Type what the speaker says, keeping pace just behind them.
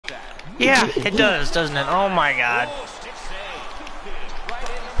Yeah, it does, doesn't it? Oh my god.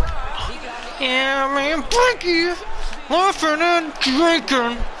 Yeah, man, Blakey, laughing and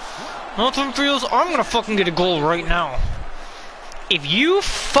drinking. Nothing feels. I'm gonna fucking get a goal right now. If you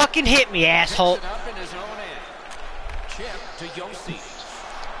fucking hit me, asshole. I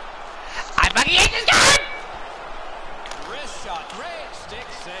fucking hate this guy! Wrist shot, great stick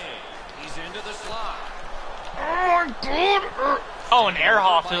save. He's into the slot. Oh my god! Oh, and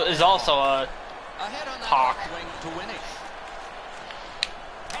Ehrhoff is also a hawk.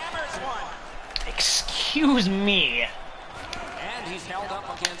 Excuse me. And he's held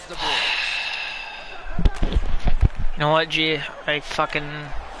up against the boards. You know what, G? I fucking...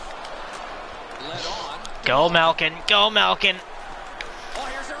 Led on. Go Malkin, go Malkin. Oh,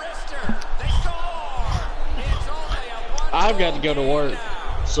 here's a wrister. They score. It's only a 1-0 I've got to go to work,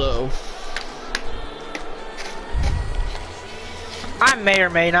 so... I may or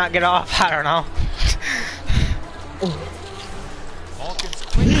may not get off, I don't know. Malkin's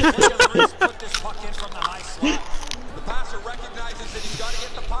quick. Put this puck in from the high slot. The passer recognizes that he's got to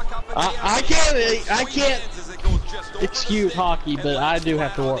get the puck up. I can't excuse hockey, but I do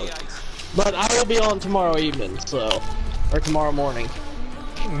have to work. But I will be on tomorrow evening, so, or tomorrow morning.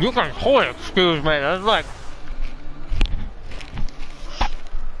 You can totally excuse me, that's like...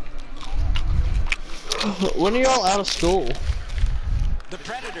 When are y'all out of school? The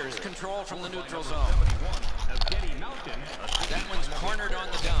Predators control from the neutral zone. That one's cornered on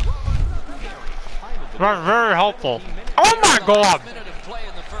the dump. That's very helpful. Oh my god! Minute of play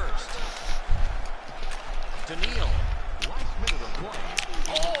in the first. Daniil.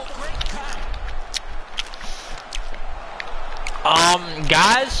 Oh, great cut.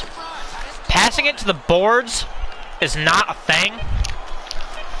 Guys, passing it to the boards is not a thing.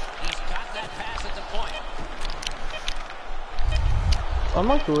 He's got that pass at the point. I'm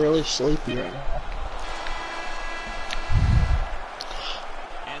like really sleepy right now.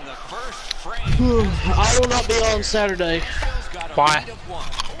 And the first frame. I will not be on Saturday. Why?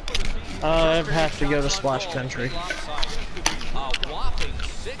 I have to go to Splash Country. A whopping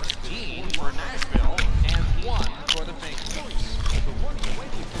 16 for Nashville and 1 for the Penguins.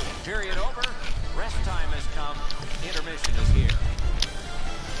 Period over. Rest time has come. Intermission is here.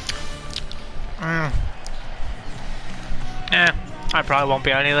 I probably won't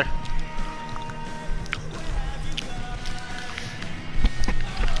be on either.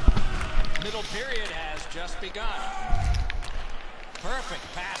 Middle period has just begun. Perfect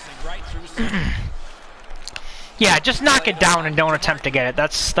passing right through center. Yeah, just knock it down and don't attempt to get it.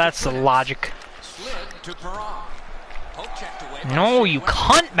 That's the logic. Slid to Perron. Poke checked away by No, you Shea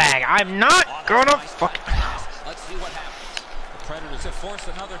cunt bag. I'm not gonna fuck. Let's see what happens. The Predators have forced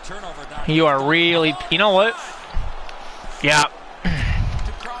another turnover down. You are really. You know what? Yeah.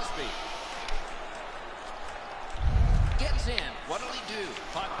 To Crosby. Gets in. What'll he do?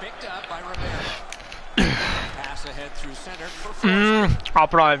 Puck picked up by Rivera. Pass ahead through center for Forsberg. I'll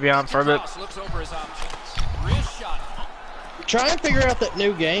probably be on for a bit. Looks over his options. Wrist shot. Try and figure out that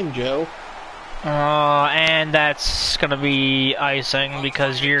new game, Joe. And that's gonna be icing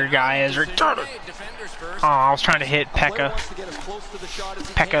because your guy is retarded. Oh, I was trying to hit Pekka.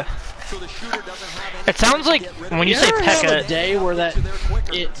 Pekka. It sounds like when you say have a Pekka. day where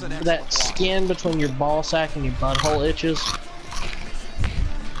that skin between your ball sack and your butthole itches.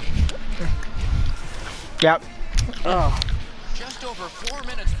 Yep. Oh. Just over 4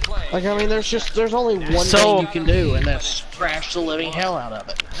 minutes play. Like, I mean, there's only one thing you can do, and that's trash the living hell out of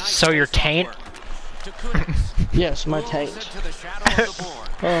it. So your taint? Yes, my taint.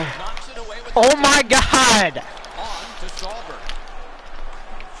 Oh my god!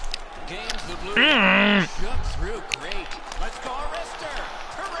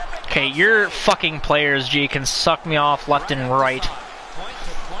 Okay, your fucking players, G, can suck me off left and right.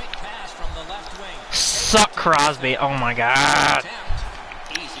 Suck Crosby. Oh my god.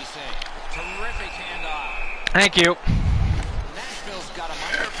 Thank you. Nashville's got a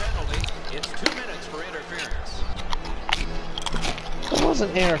minor penalty. It's 2 minutes for interference. That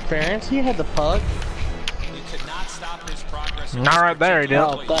wasn't interference. He had the puck. You could not stop his progress. Not right there, he did.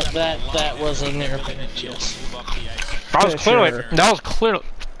 Oh, that was an interference. Yes. That was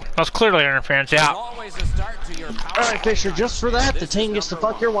clearly interference. Yeah. Always a start to your power. All right, Fisher. Just for that, the team gets to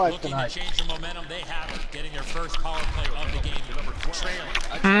fuck your wife tonight. Change the momentum they have of getting their first power play of the game. Trailing.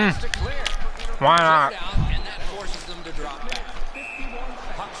 A chance to clear. Why not? And that forces them to drop back.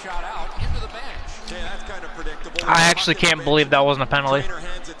 Puck shot out into the bench. Yeah, that's kind of predictable. I actually can't believe that wasn't a penalty. Trainer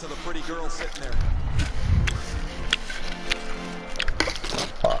hands it to the pretty girl sitting there.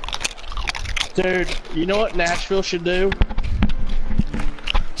 Dude, you know what Nashville should do?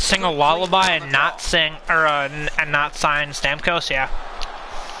 sing a lullaby and not sing, or and not sign Stamkos? Yeah.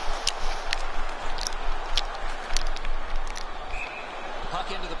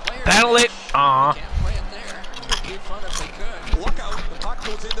 Puck into the player's Battle it. Aw. Can't play it there. It'd be fun if they could. Look out, the puck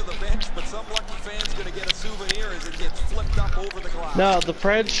goes into the bench, but some lucky fan's gonna get a souvenir as it gets flipped up over the glass. No, the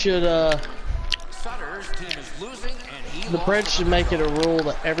Preds should Sutter's team is losing, and he the Preds should make it a rule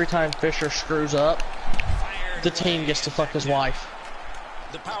that every time Fisher screws up, the team gets to fuck his wife.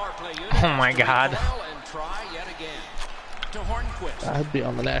 The power play unit Oh my God. and try yet again. To Hornquist. I'd be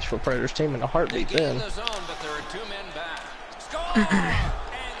on the Nashville Predators team in a heartbeat They gain then. the zone, but there are 2 men back. Score! And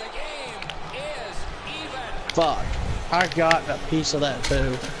the game is even. Fuck. I got a piece of that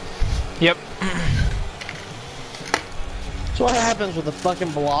too. Yep. That's what happens with the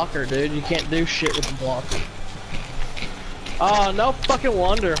fucking blocker, dude. You can't do shit with the blocker. Oh, no fucking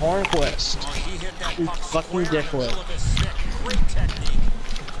wonder, Hornquist. Oh, he hit that You puck fucking square in the dickwit. middle of his stick. Great technique.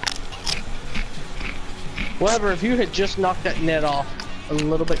 Weber, if you had just knocked that net off a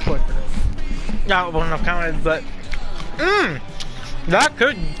little bit quicker. That wouldn't have counted, but that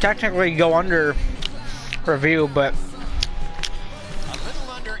could technically go under review, but A little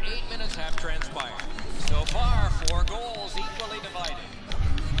under 8 minutes have transpired. So far, 4 goals equally divided.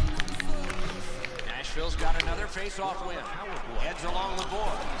 Nashville's got another face-off win. Heads along the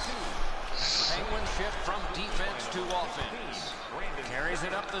boards. Penguins shift from defense to offense. Carries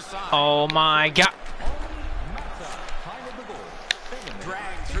it up the side. oh my god.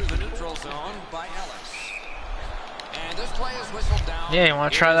 Dragged through the neutral zone by Ellis. And this play is whistled down. Yeah, you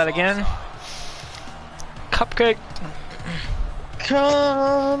want to try It that is again? offside. Cupcake.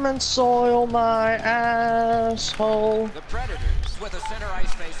 Come and soil my asshole. The Predators with a center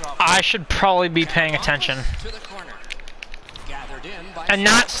ice face-off. I should probably be paying attention To the corner. Gathered in by and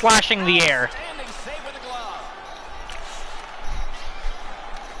not slashing the air. Standing save with a glove.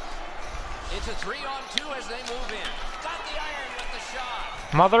 It's a 3-on-2 as they move in. Got the iron with the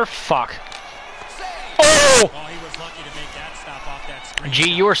shot. Motherfuck. Save. Oh! Oh, he was lucky to make that stop off that screen.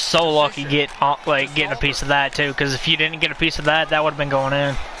 Gee, you were so lucky getting a piece of that too, because if you didn't get a piece of that, that would have been going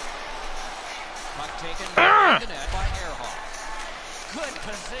in. Puck taken behind the net by Earhart. Good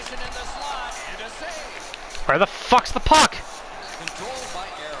position in the slot and a save. Where the fuck's the puck? Controlled by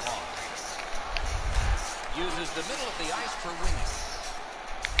Earhart. Uses the middle of the ice for winning.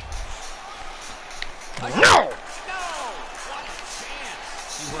 No! No! What a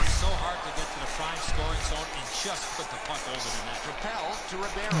chance. He worked so hard to get to the prime scoring zone and just put the puck over the net. Propelled to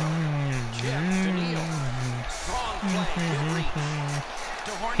Ribeiro. Chip to Neal. Strong play. Good reach. To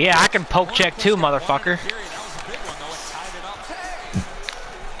Hornquist. Yeah, I can poke check too, motherfucker. Period. That was a big one, though. It tied it up.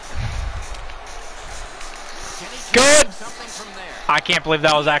 Can he Good. do something from there? I can't believe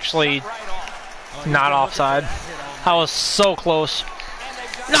that was actually Right off. Oh, you not can look at offside. that hit all That was so close. And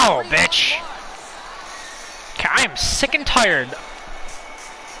they've got No, a 3-on-1. bitch. I am sick and tired.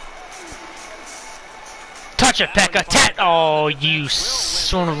 Touch it, Pekka. Oh, you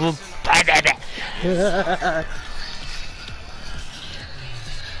son of a...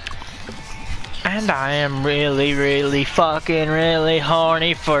 And I am really, really fucking really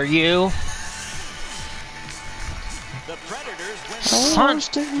horny for you. The Predators win. I Son. wanna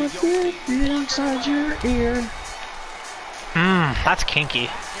stick my dick inside your ear. That's kinky. Near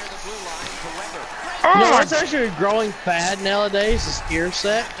the blue line to Weber. Oh, No, that's actually a growing fad nowadays, is ear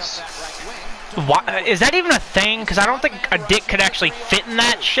sex. That right wing. why, is that even a thing? Because I don't think a dick could actually fit in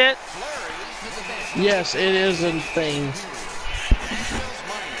that shit. Flurries to the bench. Yes, it is a thing. Nashville's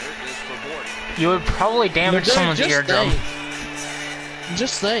minor is rewarded. You would probably damage But someone's just eardrum. think.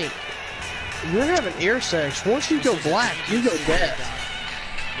 Just think. You're having ear sex. Once you go black, you go dead.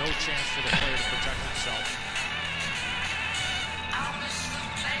 No chance for the player to protect himself.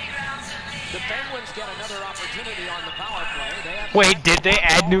 The Penguins get another opportunity on the power play. They have Wait, did they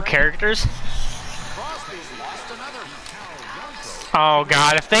add new characters? Crosby's lost another. Oh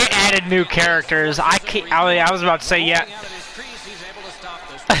god, if they added new characters, I was about to say yeah. Rolling out of his crease, he's able to stop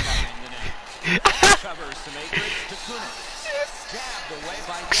this one behind the net. Covers some acreage to Kunitz. Jabbed away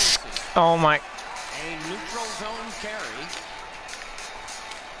by Casey. Oh my. A neutral zone carry.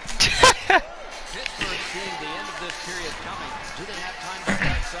 Pittsburgh seeing the end of this period coming. Do they have time to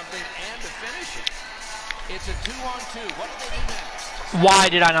start something and to finish it? It's a 2-on-2. What do they do next? Why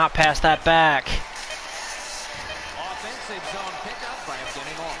did I not pass that back? Offensive zone pickup by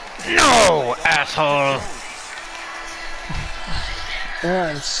Evgeny Malkin. No, asshole.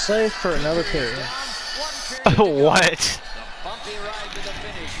 And safe for another period. One period to go. What? The bumpy ride to the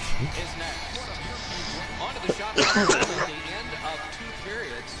finish is next. On to the shot clock at the end of 2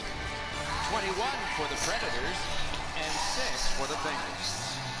 periods. 21 for the Predators and 6 for the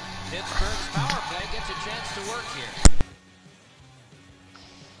Penguins. Pittsburgh's power play gets a chance to work here.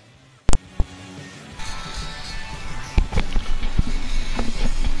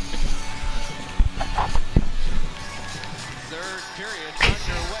 Third period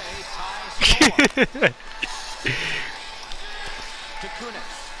underway. Tie score. To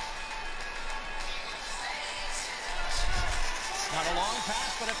Kunitz. Not a long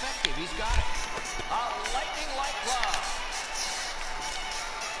pass, but effective. He's got it. A lightning-like glove.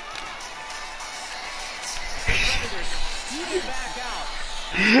 The Predators speeding back out.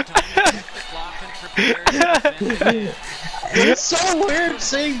 Time to check the clock and prepare to defend again. It's so weird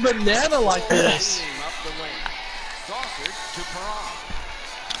seeing Banana like this. Up the wing. Saucered to Perron.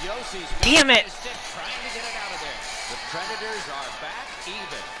 Yossi's Damn it. stick trying to get it out of there. The Predators are back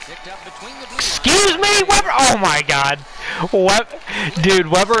even. Picked up between the blue Excuse me, Weber. Oh my God, dude,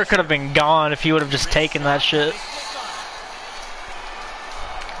 Weber could have been gone if he would have just taken that shit.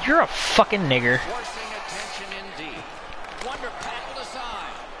 You're a fucking nigger. Forcing attention indeed. Wonder paddled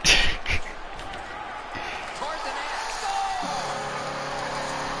aside. Toward the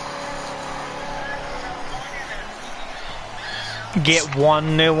net. Get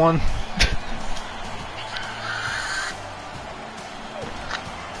one new one.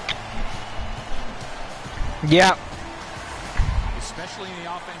 Yeah. Especially in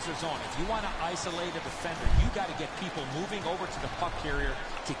the offensive zone. If you want to isolate a defender, you got to get people moving over to the puck carrier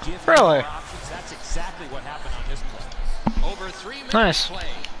to give them more options. That's exactly what happened on this play. Over 3 minutes Nice. play.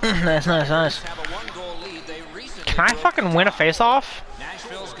 Nice. Have a 1-goal lead. They recently Can I fucking win a face-off?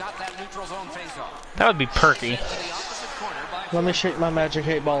 Nashville's got that neutral zone face-off. That would be perky. To the opposite corner by Let me shake my magic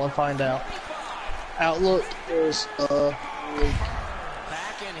 8-ball and find out. Outlook is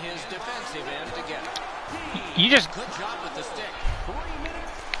back in his defensive end together. You just Good job with the stick. 3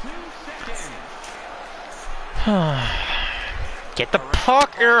 minutes, 2 seconds. get the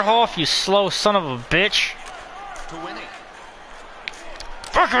puck, Earhoff, you slow son of a bitch. To winning.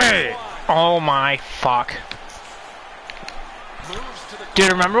 Fuck me! Oh my fuck. Moves to the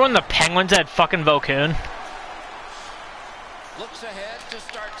Dude, remember when the Penguins had fucking Vokoun? looks ahead to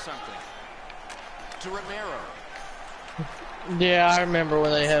start something. To Romero. yeah, I remember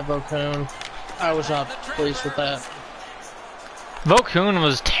when they had Vokoun. I was not pleased with that. Vokoun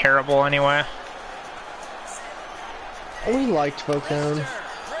was terrible anyway. We liked Vokoun.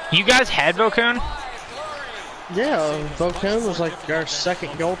 You guys had Vokoun? Yeah, Vokoun was like our second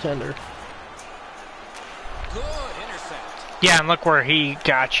goaltender. Good intercept. Yeah, and look where he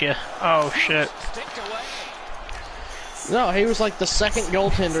got you. Oh shit. Sticked away. No, he was like the second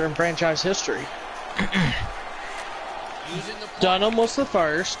goaltender in franchise history. Using the Dunham was the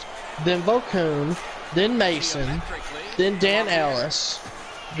first, then Vokoun, then Mason, then Dan Ellis,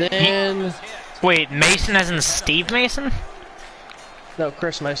 then... Wait, Mason as in Steve Mason? No,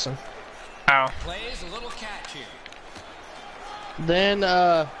 Chris Mason. Oh. plays a little catch here. Then,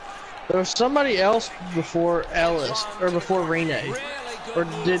 there was somebody else before Ellis, or before Rene. Really Or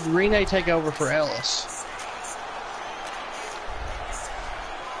good did Rene take over for Ellis?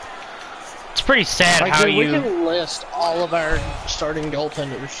 It's pretty sad Like, how dude, we you... can list all of our starting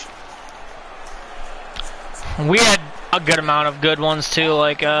goaltenders. We had a good amount of good ones too,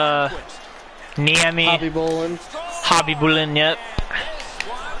 like Niemi, Bobby Bolin. Hobby Bulin, yep.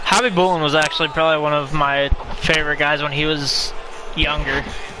 Hobby Bulin was actually probably one of my favorite guys when he was younger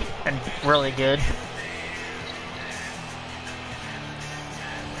and really good.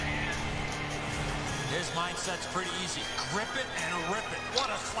 His mindset's pretty easy. Grip it and rip it. What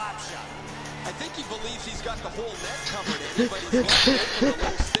a slap shot. I think he believes he's got the whole net covered in, but he's going for the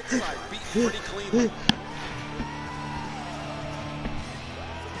low stick side, beaten pretty cleanly.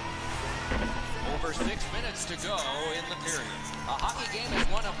 Over 6 minutes to go in the period. A hockey game is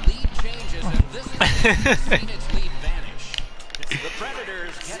one of lead changes, and this has seen its lead vanish. The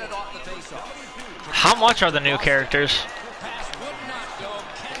Predators get it off the faceoff. How much are the new characters? Pass would not go,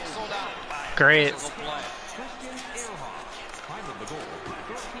 canceled out by Great. physical play.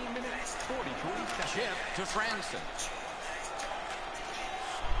 Chip to Franson.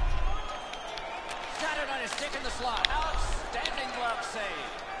 Got it on his stick in the slot. Outstanding glove save.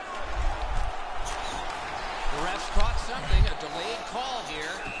 The refs caught something, a delayed call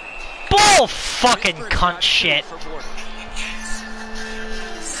here. Bull fucking cunt shit.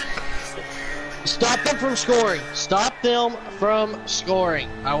 Stop them from scoring. Stop them from scoring.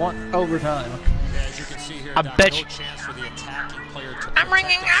 I want overtime. Yeah, as you can see here, I Doc, bet no you- chance for the attacking player to I'm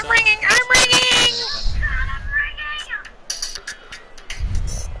ringing, I'm ringing, I'm ringing!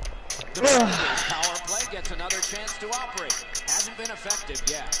 The Predators power play gets another chance to operate. Hasn't been effective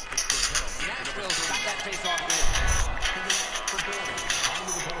yet. Nashville's got that face-off win.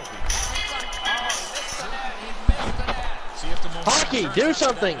 Hockey, do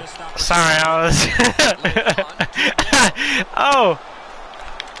something. Sorry, I was. Oh.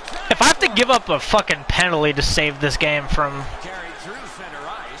 If I have to give up a fucking penalty to save this game from. Carried through center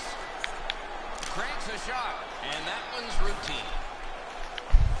ice. Cranks a shot, and that one's routine.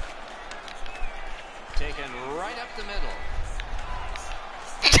 Taken right up the middle.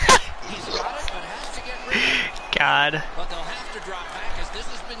 He's got it, but has to get rid of it. God. But they'll have to drop back as this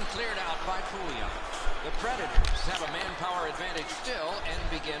has been cleared out by Pouliot. The Predators have a manpower advantage still and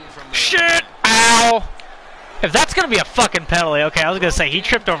begin from the Shit! Ow! If that's gonna be a fucking penalty, okay, I was gonna say he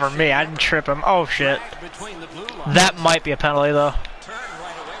tripped over me. I didn't trip him. Oh shit. between the blue lines. That might be a penalty though. Turned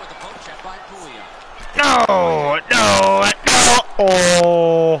right away with a poke check by Pouliot. No! No! No!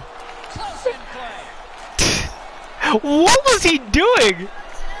 Oh! Close in play. What was he doing?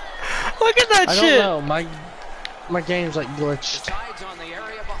 Look at that I shit! don't know. My game's like glitched. Sides on the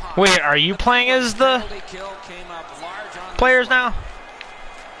area behind. Wait, are you playing as the Penalty kill came up large on players now?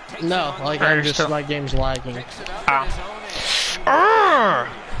 No, like Or I'm you're just still- my game's lagging. Picks it up Ah. in his own end. Arrgh!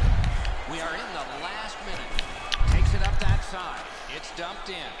 We are in the last minute. Takes it up that side. It's dumped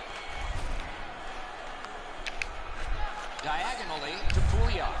in. Diagonally to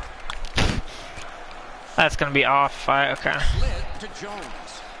Pouliot. That's gonna be off. Okay. Slid to Jones.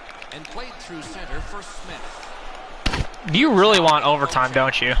 And played through center for Smith. You really want overtime,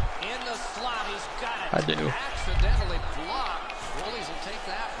 don't you? In the slot, he's got it. I do. Accidentally blocked. Goalies will take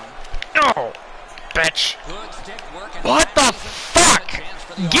that one. No! Bitch. Good stick work. and What the that isn't fuck? a chance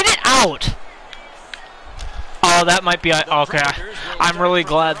for the Get it out! Oh, that might be. Okay. I'm really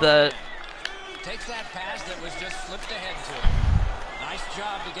glad that. Takes that pass that was just slipped ahead to him. Nice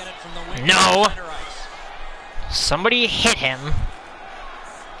job to get it from the wing. No. to center ice. Somebody hit him.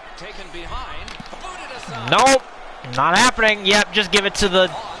 Taken behind. Booted aside. Nope. Not happening. Yep, just give it to the On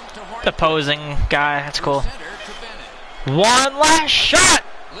to Hornqvist. opposing guy. That's cool. Center to Bennett. One last shot!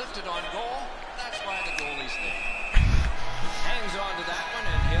 Lifted on goal. That's why the goalie's there. Hangs on to that one,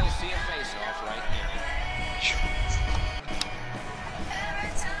 and he'll see a face-off right here.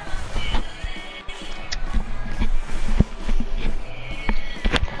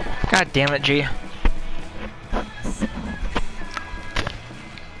 God damn it, G.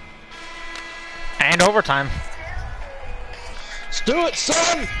 And overtime. Let's do it,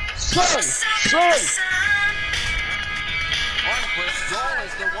 son! Son! Son! Hornqvist's goal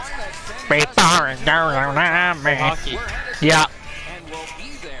is the one that sends Be us firing to down overtime. on me. Hockey. We're headed to Yeah. and we'll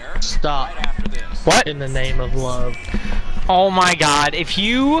be there Stop. right after this. What? In the name of love. Oh my god, if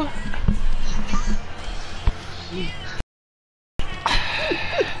you...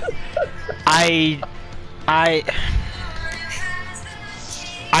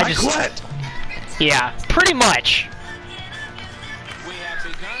 I just... quit! Yeah, pretty much. We have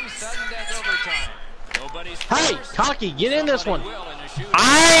begun sudden death overtime. Nobody's Hey, first. Hockey, get in this one. Somebody will in the shootout.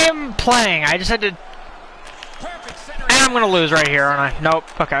 I'm playing. I just had to... Perfect center. And I'm gonna lose right here, aren't I? Nope.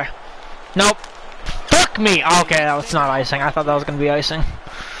 Okay. Nope. Fuck me! Okay, that's not icing. I thought that was gonna be icing.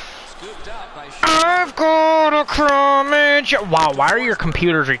 Scooped up by I've got a crummage. Wow, why are your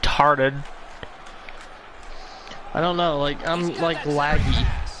computers retarded? I don't know, like, I'm like laggy.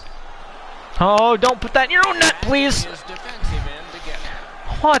 Oh, don't put that in your own net, please. his defensive end to get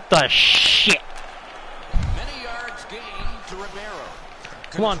it. What the shit? Many yards gained to Ribeiro.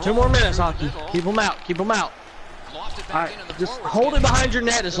 Come on, 2 more minutes, Hockey. Keep them out, keep them out. Lost it back Alright, into the just forward hold it zone. behind your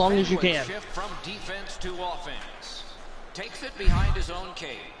net as long as you Defense can. Shift from defense to offense. Takes it behind his own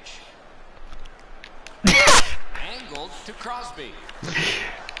cage. Angled to Crosby.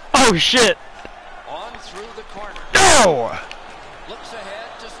 Oh shit. On through the corner. No! Looks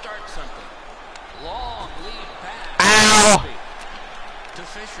ahead to start something. Long lead pass. Ow! Crosby to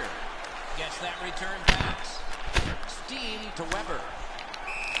Fisher. Gets that return pass. Steam to Weber.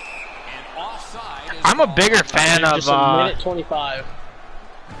 And offside is I'm a called. bigger fan of, Just a minute 25.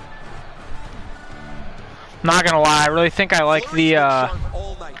 not gonna lie, I really think I like the, Sharp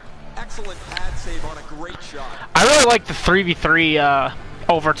all night. Excellent pad save on a great shot. I really like the 3v3,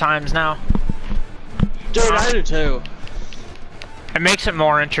 overtimes now. Dude, I do too. It makes it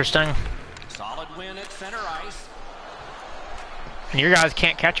more interesting. Solid win at center ice. And you guys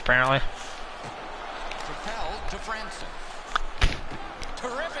can't catch, apparently. Propelled to Franson.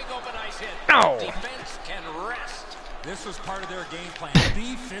 Terrific open ice hit. No. Defense can rest. This was part of their game plan.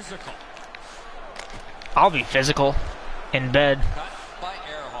 Be physical. I'll be physical. In bed. Cut by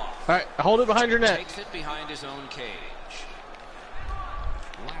Ehrhoff. Alright, hold it behind your net. Takes it behind his own cage.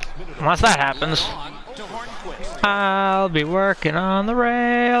 Unless that happens. On to Hornqvist. I'll be working on the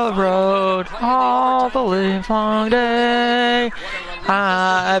railroad all the live long day.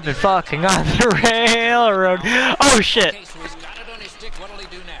 I've been fucking on the railroad. Oh shit. Case was got What'll he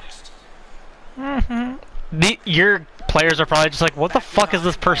do next? Your players are probably just like, what the fuck is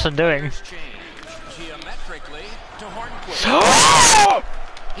this person doing? Geometrically to Hornquist.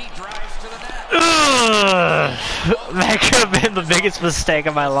 He drives to the net. That could have been the biggest mistake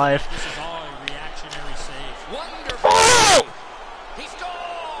of my life. This is all a reactionary save. Wonderful. He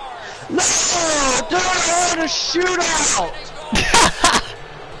scores. No! Dude, I want a shootout!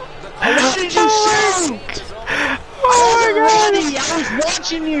 Why did you shoot? Oh my god! Ready! I was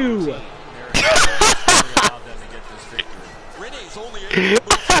watching you! Rene's only able to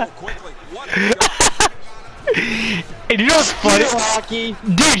move so quickly. What a shot. And you know what's funny? Hockey.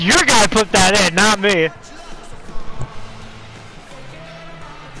 Dude, your guy put that in, not me.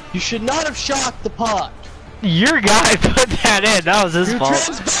 You should not have shot the puck. Your guy put that in. That was his You're fault.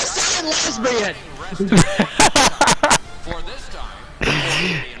 transvestite lesbian. For this time,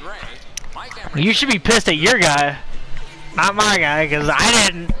 Ray, Mike Emery. You should be pissed at your guy, not my guy, because I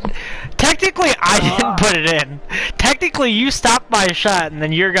didn't. Technically, I didn't put it in. Technically, you stopped my shot, and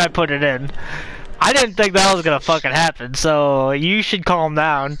then your guy put it in. I didn't think that was gonna fucking happen, so you should calm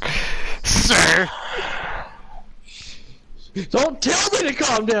down, sir. Don't tell me to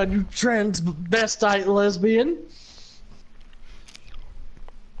calm down, you transvestite lesbian.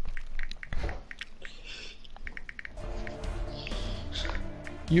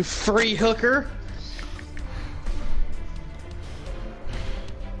 You free hooker.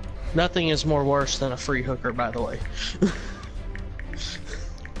 Nothing is more worse than a free hooker, by the way.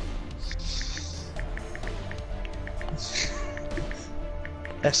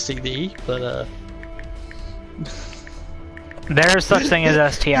 STD, but There's such thing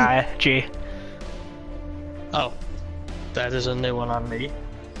as STI, G. oh, that is a new one on me.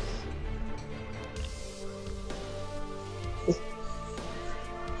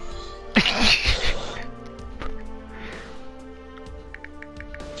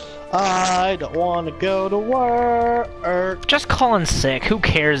 I don't want to go to work. Just call in sick. Who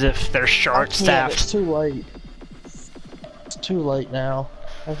cares if they're Yeah, it's short-staffed? too late. It's too late now.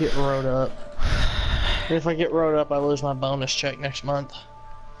 I get rode up. If I get rode up, I lose my bonus check next month.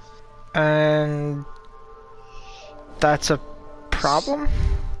 And that's a problem?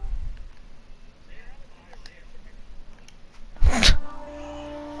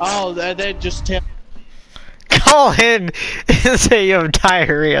 Oh, they just tell. Call in and say you have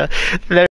diarrhea.